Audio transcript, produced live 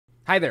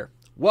Hi there,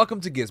 welcome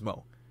to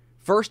Gizzmo.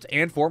 First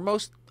and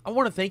foremost, I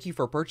want to thank you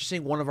for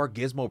purchasing one of our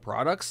Gizzmo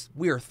products.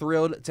 We are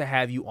thrilled to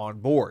have you on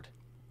board.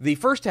 The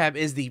first tab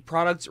is the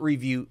Products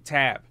Review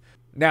tab.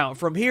 Now,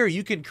 from here,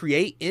 you can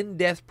create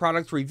in-depth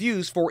product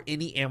reviews for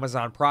any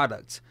Amazon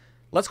product.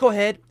 Let's go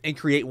ahead and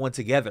create one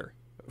together.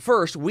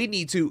 First, we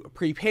need to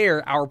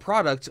prepare our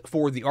product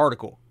for the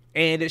article,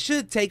 and it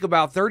should take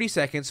about 30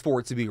 seconds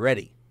for it to be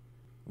ready.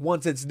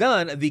 Once it's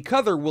done, the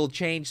color will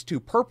change to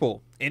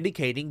purple,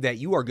 indicating that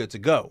you are good to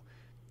go.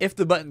 If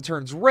the button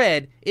turns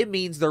red, it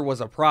means there was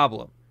a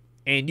problem,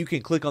 and you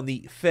can click on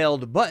the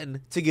failed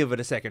button to give it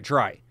a second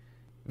try.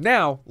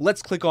 Now,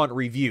 let's click on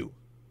Review.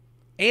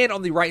 And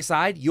on the right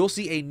side, you'll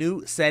see a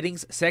new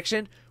Settings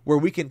section where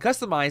we can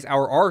customize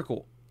our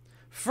article.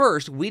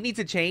 First, we need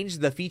to change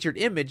the featured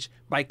image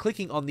by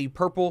clicking on the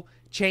purple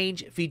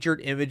Change Featured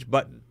Image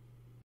button.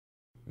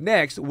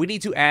 Next, we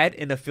need to add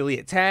an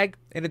affiliate tag,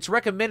 and it's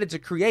recommended to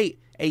create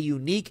a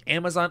unique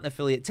Amazon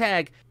affiliate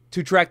tag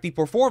to track the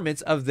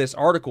performance of this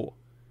article.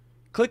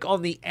 Click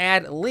on the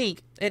Add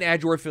link and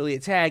add your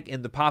affiliate tag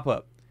in the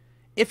pop-up.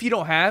 If you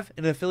don't have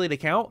an affiliate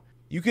account,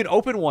 you can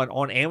open one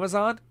on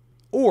Amazon,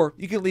 or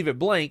you can leave it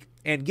blank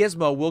and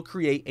Gizzmo will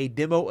create a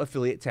demo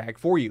affiliate tag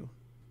for you.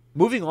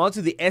 Moving on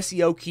to the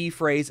SEO key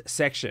phrase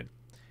section.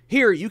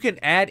 Here, you can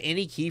add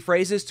any key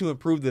phrases to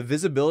improve the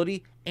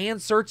visibility and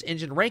search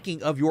engine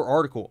ranking of your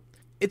article.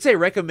 It's a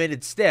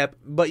recommended step,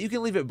 but you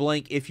can leave it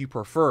blank if you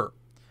prefer.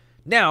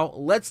 Now,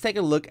 let's take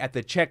a look at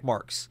the check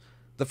marks.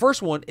 The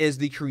first one is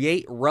the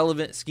Create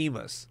Relevant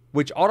Schemas,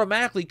 which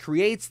automatically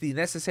creates the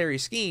necessary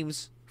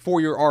schemes for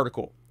your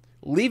article.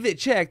 Leave it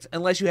checked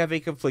unless you have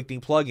a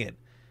conflicting plugin.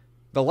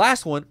 The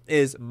last one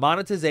is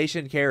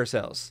Monetization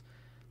carousels.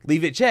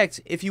 Leave it checked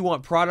if you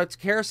want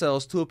product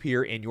carousels to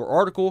appear in your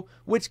article,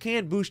 which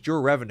can boost your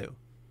revenue.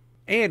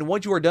 And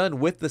once you are done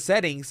with the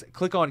settings,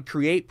 click on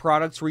Create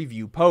Products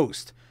Review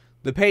Post.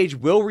 The page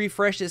will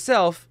refresh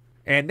itself,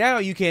 and now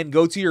you can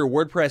go to your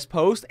WordPress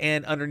post,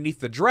 and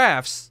underneath the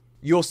drafts,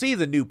 you'll see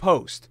the new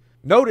post.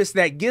 Notice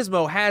that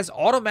Gizzmo has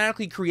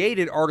automatically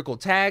created article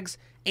tags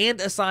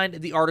and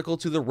assigned the article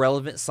to the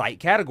relevant site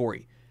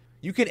category.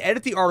 You can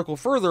edit the article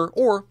further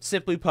or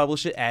simply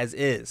publish it as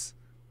is.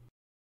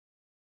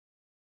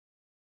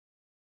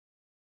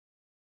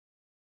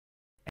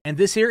 And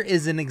this here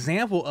is an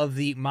example of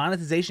the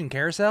monetization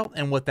carousel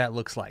and what that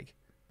looks like.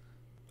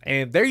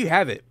 And there you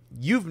have it.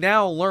 You've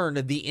now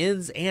learned the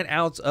ins and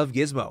outs of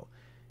Gizzmo.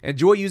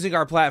 Enjoy using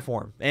our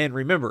platform. And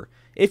remember,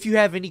 if you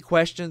have any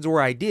questions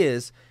or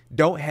ideas,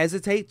 don't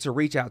hesitate to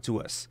reach out to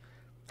us.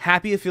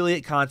 Happy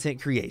affiliate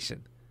content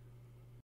creation.